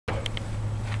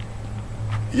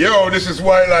Yo, this is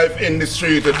Wildlife in the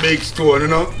Street with Big Stone, you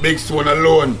know? Big Stone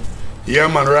alone. Yeah,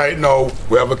 man, right now,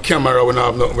 we have a camera, we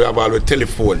have all the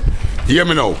telephone. Hear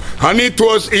me now. And it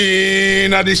was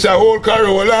in this whole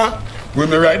Corolla, when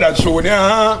me write that show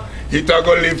there, it a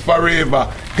go live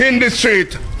forever. In the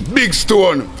Street, Big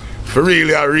Stone, for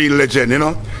really a real legend, you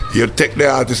know? You take the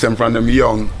artists and from them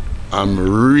young and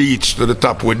reach to the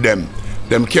top with them.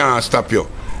 Them can't stop you.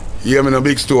 Hear me now,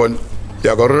 Big Stone,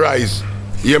 you go rise.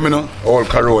 Hear me now? All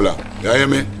Corolla. You hear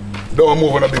me? Don't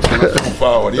move on a bit too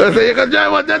forward. You can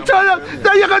drive on the tunnel.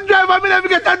 Then you can drive on me. Never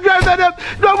get to drive on them.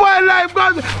 No Wildlife,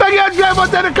 God. Then you drive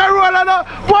on the Corolla. No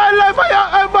Wildlife.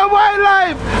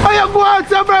 Wildlife. I am going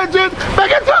to virgin. Make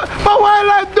it to my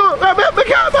Wildlife do.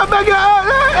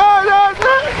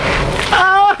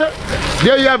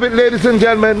 There you have it, ladies and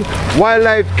gentlemen.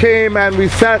 Wildlife came and we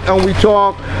sat and we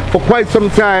talked for quite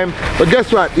some time. But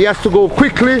guess what? He has to go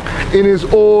quickly in his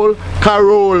old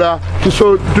Corolla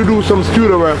to do some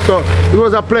studio work. So it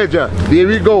was a pleasure.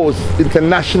 There he goes,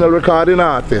 international recording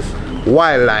artist,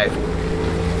 Wildlife.